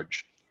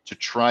charge to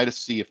try to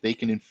see if they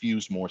can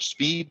infuse more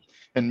speed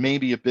and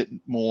maybe a bit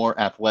more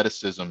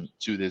athleticism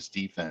to this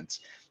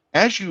defense.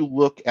 As you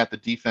look at the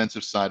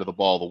defensive side of the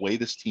ball, the way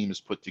this team is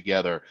put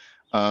together,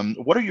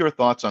 what are your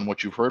thoughts on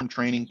what you've heard in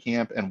training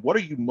camp, and what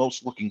are you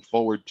most looking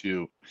forward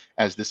to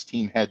as this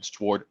team heads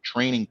toward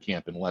training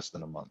camp in less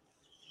than a month?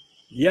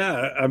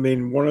 Yeah, I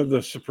mean, one of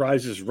the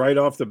surprises right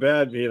off the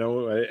bat,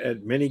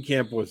 at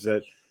minicamp was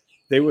that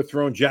they were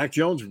throwing Jack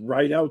Jones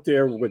right out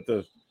there with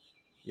the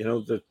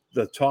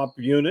top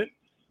unit,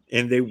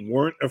 and they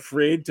weren't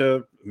afraid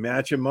to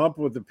match him up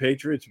with the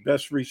Patriots'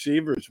 best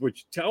receivers,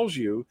 which tells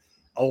you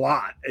a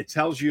lot. It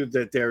tells you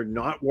that they're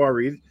not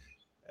worried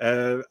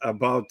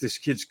about this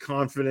kid's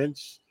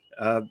confidence,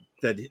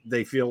 that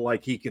they feel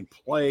like he can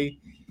play,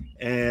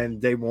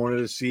 and they wanted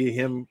to see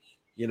him,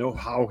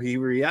 how he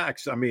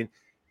reacts. I mean,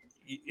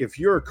 if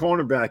you're a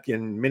cornerback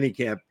in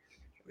minicamp,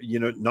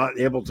 not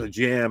able to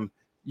jam,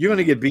 you're going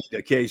to get beat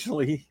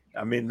occasionally.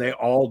 I mean, they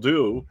all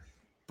do.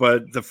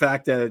 But the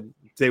fact that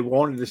they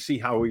wanted to see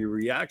how he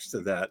reacts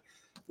to that,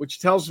 which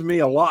tells me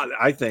a lot,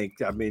 I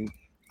think. I mean,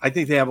 I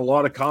think they have a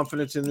lot of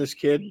confidence in this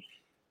kid.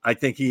 I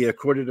think he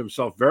acquitted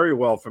himself very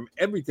well from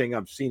everything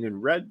I've seen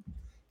and read.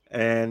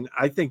 And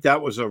I think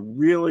that was a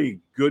really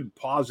good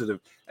positive.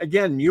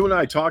 Again, you and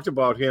I talked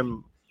about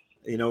him,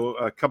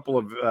 a couple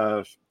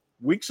of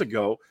weeks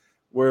ago,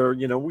 where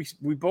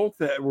we both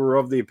were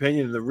of the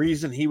opinion the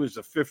reason he was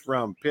a 5th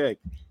round pick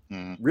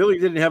really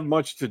didn't have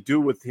much to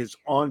do with his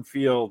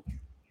on-field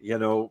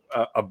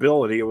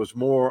ability. It was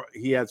more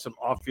he had some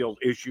off-field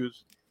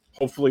issues.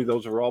 Hopefully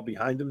those are all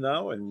behind him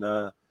now, and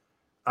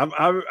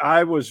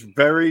I was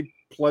very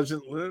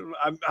pleasant.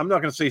 I'm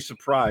not going to say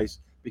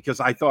surprised,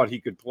 because I thought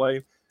he could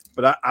play,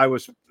 but I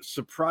was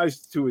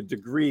surprised to a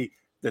degree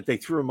that they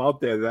threw him out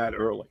there that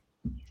early.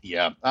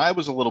 Yeah, I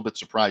was a little bit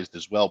surprised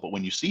as well. But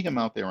when you see him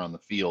out there on the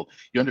field,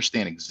 you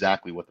understand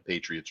exactly what the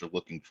Patriots are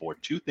looking for.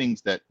 Two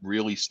things that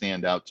really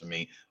stand out to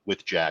me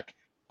with Jack: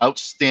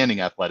 outstanding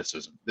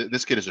athleticism.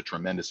 This kid is a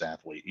tremendous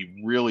athlete. He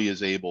really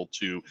is able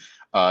to,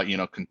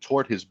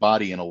 contort his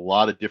body in a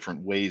lot of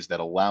different ways that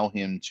allow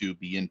him to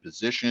be in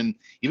position.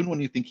 Even when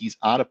you think he's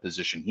out of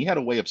position, he had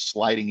a way of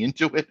sliding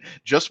into it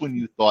just when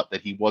you thought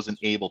that he wasn't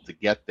able to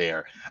get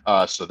there.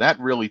 So that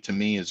really, to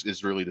me,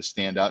 is really the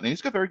standout. And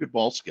he's got very good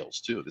ball skills,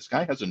 too. This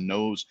guy has a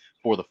nose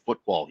for the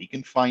football. He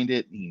can find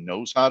it. He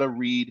knows how to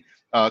read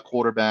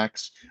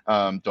quarterbacks.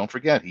 Don't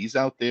forget, he's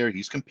out there.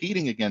 He's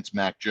competing against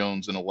Mac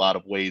Jones in a lot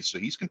of ways. So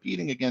he's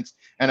competing against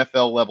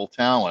NFL level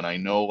talent. I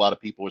know a lot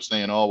of people are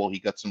saying, oh, well, he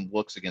got some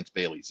looks against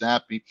Bailey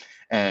Zappi.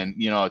 And,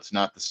 it's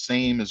not the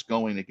same as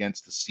going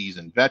against a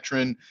seasoned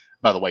veteran.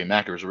 By the way,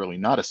 Macker is really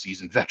not a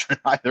seasoned veteran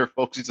either,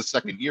 folks. He's a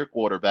second-year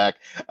quarterback,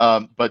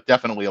 but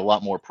definitely a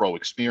lot more pro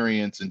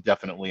experience and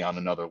definitely on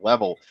another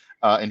level.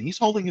 And he's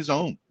holding his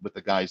own with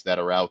the guys that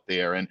are out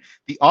there. And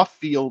the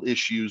off-field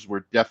issues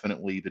were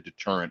definitely the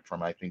deterrent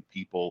from, I think,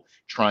 people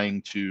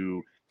trying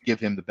to give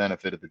him the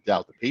benefit of the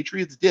doubt. The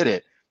Patriots did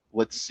it.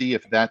 Let's see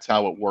if that's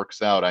how it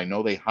works out. I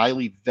know they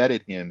heavily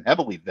vetted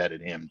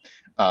him,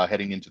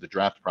 heading into the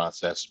draft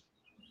process.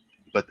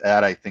 But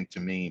that, I think, to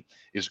me,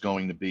 is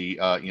going to be,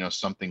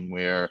 something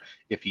where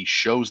if he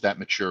shows that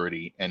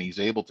maturity and he's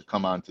able to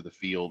come onto the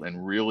field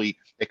and really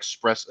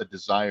express a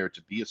desire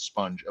to be a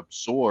sponge,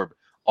 absorb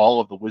all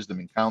of the wisdom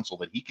and counsel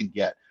that he can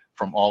get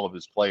from all of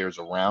his players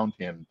around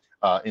him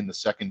in the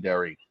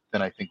secondary,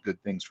 then I think good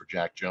things for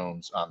Jack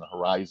Jones on the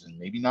horizon.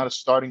 Maybe not a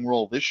starting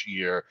role this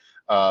year,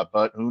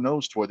 but who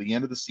knows, toward the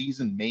end of the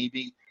season,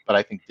 maybe. But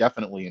I think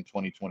definitely in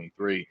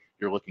 2023,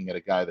 you're looking at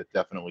a guy that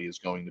definitely is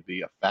going to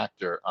be a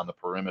factor on the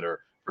perimeter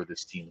for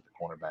this team at the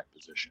cornerback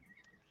position.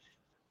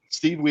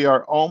 Steve, we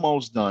are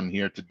almost done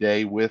here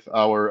today with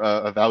our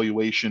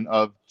evaluation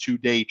of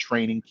two-day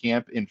training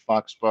camp in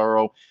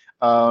Foxborough.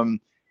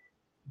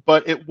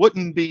 But it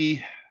wouldn't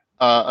be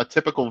a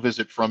typical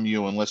visit from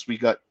you unless we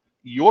got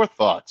your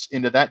thoughts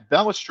into that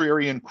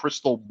Balistrierian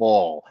crystal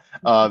ball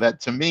that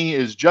to me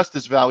is just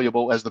as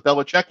valuable as the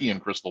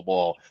Belichickian crystal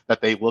ball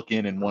that they look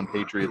in one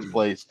Patriots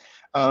place.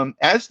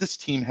 As this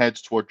team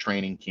heads toward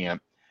training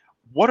camp,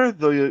 what are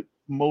the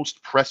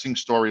most pressing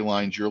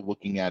storylines you're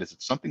looking at? Is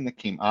it something that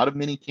came out of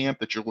minicamp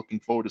that you're looking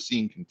forward to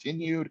seeing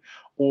continued,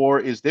 or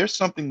is there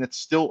something that's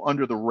still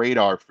under the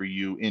radar for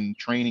you in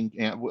training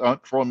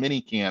for a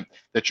minicamp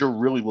that you're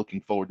really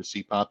looking forward to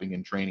see popping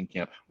in training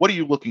camp? What are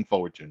you looking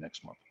forward to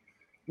next month?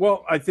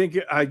 Well, I think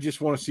I just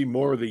want to see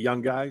more of the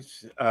young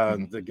guys,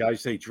 the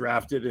guys they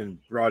drafted and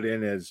brought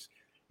in as,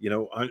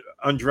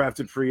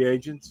 undrafted free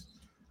agents.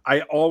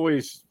 I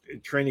always,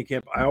 in training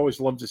camp, I always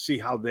love to see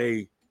how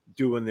they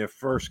do in their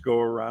first go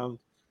around.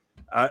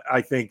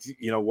 I think,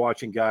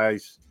 watching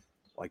guys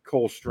like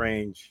Cole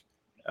Strange,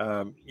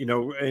 in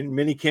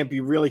minicamp,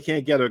 you really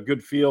can't get a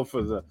good feel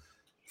for the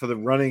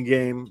running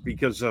game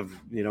because of,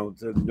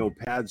 the no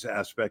pads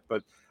aspect.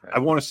 But I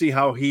want to see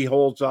how he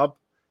holds up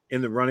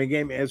in the running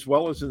game as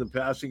well as in the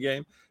passing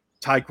game.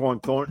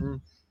 Tyquan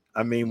Thornton,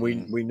 I mean,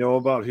 we know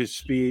about his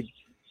speed.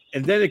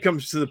 And then it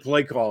comes to the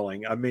play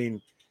calling. I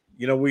mean,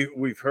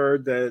 we've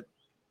heard that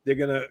they're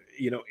going to,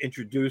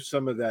 introduce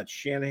some of that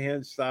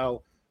Shanahan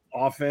style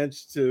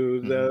offense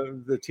to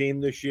the team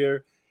this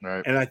year.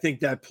 Right. And I think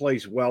that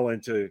plays well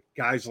into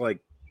guys like,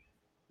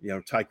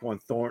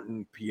 Tyquan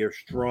Thornton, Pierre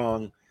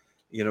Strong.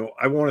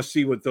 I want to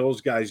see what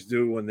those guys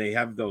do when they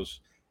have those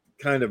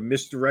kind of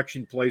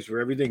misdirection plays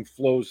where everything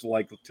flows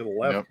like to the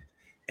left,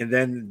 and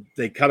then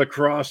they cut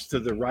across to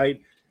the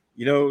right.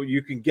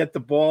 You can get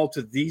the ball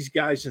to these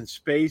guys in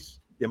space.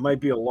 There might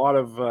be a lot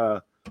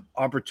of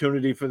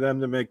opportunity for them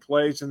to make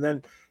plays. And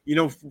then,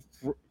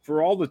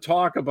 for all the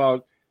talk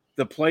about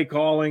the play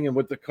calling and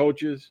with the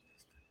coaches,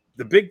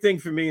 the big thing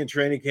for me in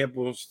training camp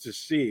was to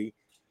see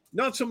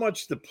not so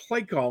much the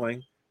play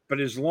calling, but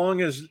as long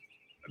as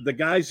the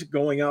guys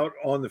going out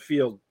on the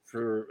field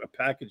for a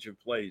package of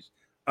plays,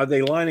 are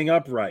they lining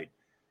up right?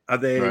 Are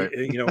they,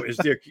 is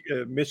there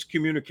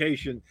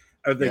miscommunication?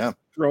 Are they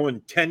throwing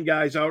 10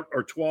 guys out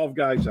or 12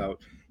 guys out?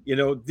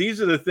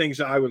 These are the things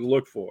I would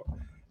look for.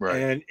 Right.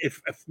 And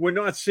if we're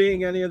not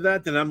seeing any of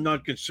that, then I'm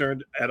not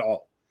concerned at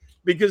all.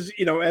 Because,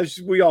 as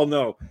we all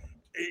know,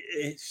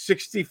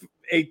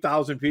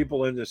 68,000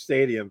 people in the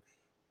stadium,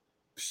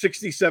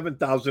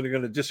 67,000 are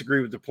going to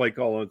disagree with the play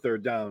call on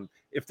third down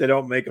if they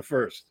don't make a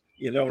first.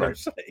 You know what I'm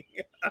saying?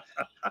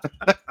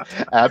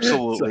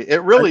 Absolutely.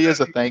 It really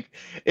is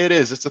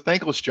it's a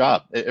thankless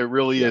job. It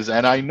really is.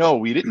 And I know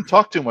we didn't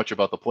talk too much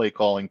about the play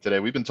calling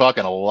today. We've been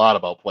talking a lot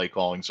about play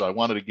calling. So I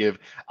wanted to give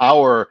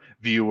our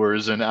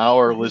viewers and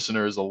our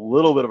listeners a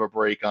little bit of a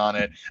break on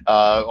it.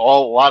 A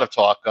lot of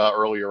talk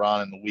earlier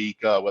on in the week,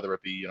 whether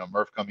it be,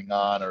 Murph coming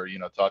on or,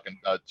 talking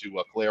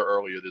to Claire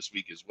earlier this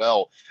week as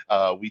well.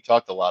 We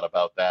talked a lot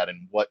about that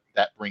and what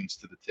that brings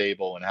to the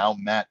table and how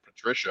Matt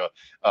Patricia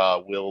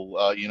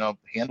will,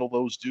 handle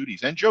those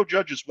duties, and Joe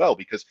Judge as well,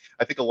 because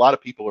I think a lot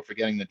of people are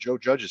forgetting that Joe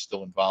Judge is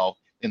still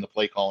involved in the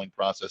play calling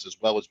process as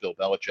well as Bill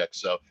Belichick.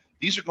 So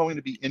these are going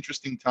to be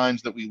interesting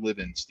times that we live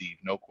in, Steve,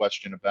 no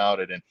question about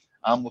it. And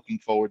I'm looking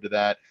forward to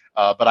that.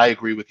 But I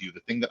agree with you.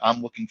 The thing that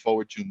I'm looking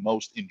forward to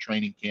most in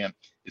training camp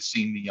is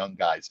seeing the young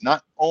guys,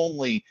 not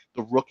only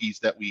the rookies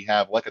that we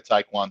have, like a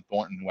Tyquan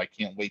Thornton, who I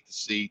can't wait to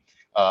see,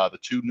 the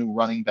two new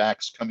running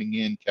backs coming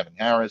in, Kevin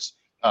Harris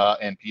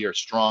and Pierre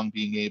Strong,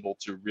 being able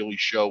to really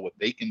show what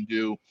they can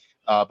do.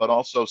 But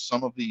also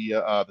some of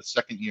the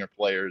second-year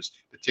players,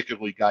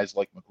 particularly guys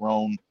like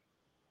McGrone,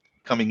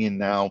 coming in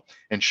now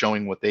and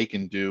showing what they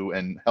can do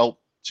and help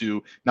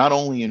to not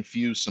only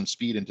infuse some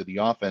speed into the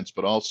offense,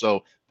 but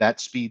also that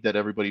speed that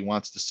everybody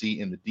wants to see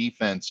in the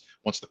defense.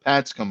 Once the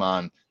pads come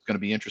on, it's going to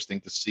be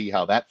interesting to see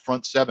how that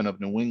front seven of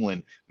New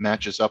England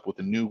matches up with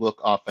the new look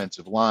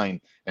offensive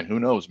line. And who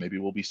knows, maybe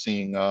we'll be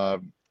seeing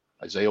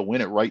Isaiah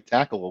Wynn at right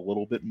tackle a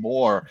little bit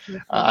more.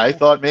 I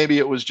thought maybe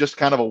it was just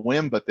kind of a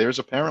whim, but there's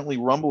apparently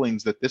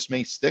rumblings that this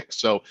may stick.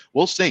 So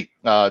we'll see.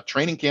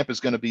 Training camp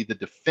is going to be the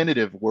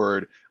definitive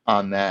word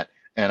on that.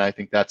 And I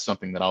think that's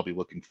something that I'll be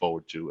looking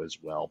forward to as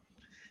well.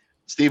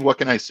 Steve, what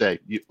can I say?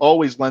 You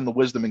always lend the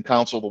wisdom and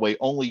counsel the way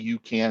only you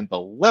can, the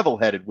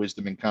level-headed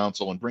wisdom and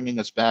counsel, and bringing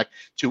us back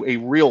to a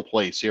real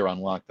place here on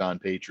Locked On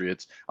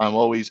Patriots. I'm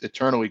always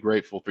eternally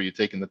grateful for you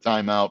taking the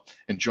time out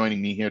and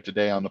joining me here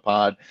today on the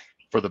pod.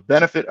 For the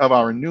benefit of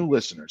our new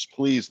listeners,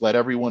 please let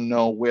everyone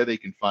know where they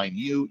can find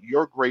you,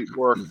 your great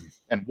work,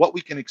 and what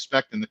we can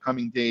expect in the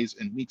coming days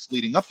and weeks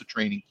leading up to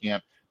training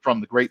camp from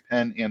the great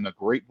pen and the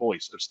great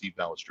voice of Steve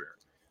Balestrieri.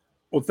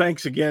 Well,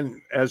 thanks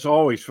again, as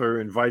always,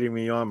 for inviting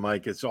me on,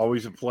 Mike. It's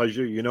always a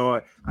pleasure. You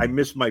know, I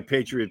miss my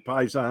Patriot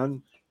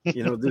Paisan,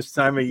 this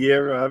time of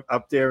year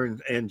up there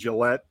in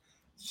Gillette.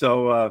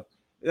 So,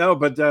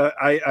 but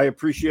I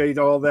appreciate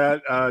all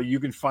that.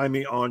 You can find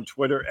me on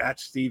Twitter at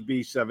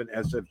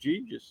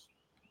SteveB7SFG, just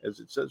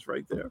as it says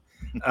right there.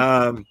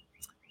 I'm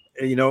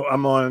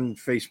on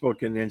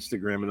Facebook and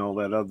Instagram and all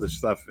that other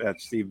stuff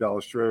at Steve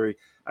Balestrieri.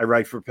 I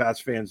write for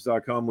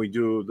PatsFans.com. We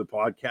do the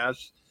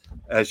podcast,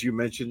 as you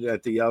mentioned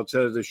at the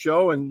outset of the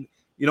show. And,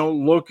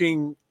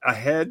 looking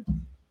ahead,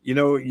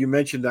 you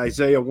mentioned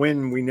Isaiah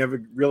Wynn. We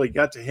never really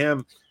got to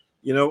him.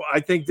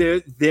 I think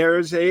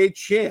there's a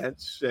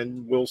chance,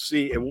 and we'll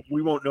see. And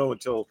we won't know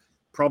until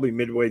probably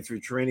midway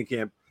through training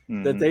camp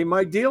that they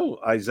might deal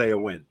Isaiah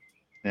Wynn.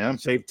 Yeah.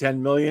 Save $10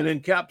 million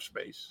in cap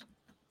space.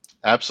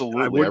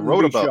 Absolutely. I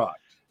wrote about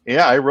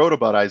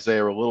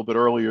Isaiah a little bit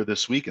earlier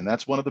this week, and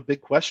that's one of the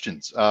big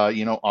questions.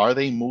 Are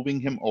they moving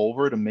him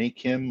over to make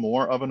him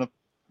more of a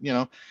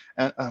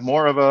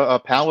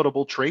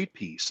palatable trade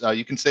piece?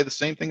 You can say the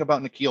same thing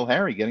about N'Keal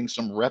Harry getting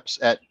some reps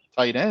at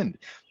tight end.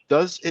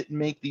 Does it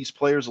make these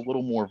players a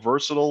little more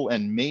versatile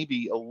and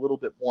maybe a little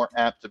bit more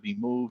apt to be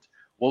moved?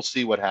 We'll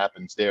see what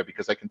happens there,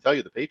 because I can tell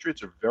you the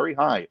Patriots are very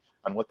high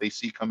on what they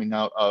see coming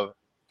out of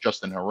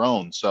Justin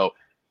Herron. So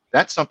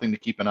that's something to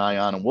keep an eye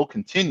on, and we'll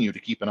continue to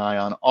keep an eye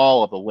on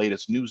all of the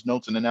latest news,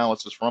 notes, and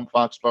analysis from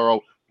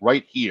Foxborough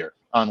right here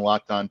on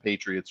Locked On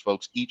Patriots,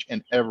 folks, each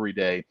and every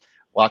day.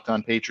 Locked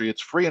On Patriots,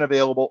 free and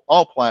available,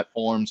 all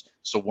platforms.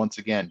 So once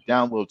again,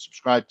 download,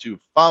 subscribe to,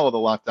 follow the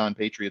Locked On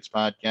Patriots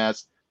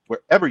podcast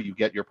wherever you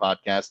get your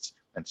podcasts,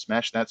 and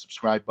smash that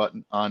subscribe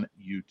button on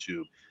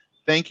YouTube.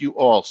 Thank you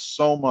all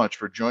so much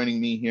for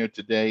joining me here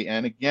today,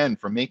 and again,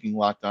 for making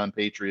Locked On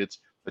Patriots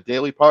a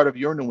daily part of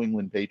your New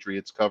England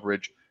Patriots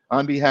coverage.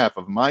 On behalf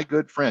of my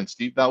good friend,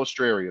 Steve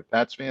Balestrieri of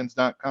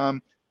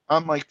PatsFans.com,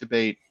 I'm Mike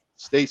Debate.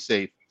 Stay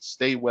safe,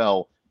 stay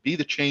well, be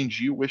the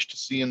change you wish to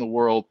see in the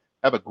world.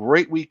 Have a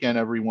great weekend,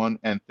 everyone,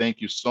 and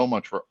thank you so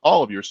much for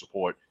all of your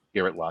support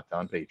here at Locked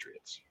On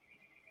Patriots.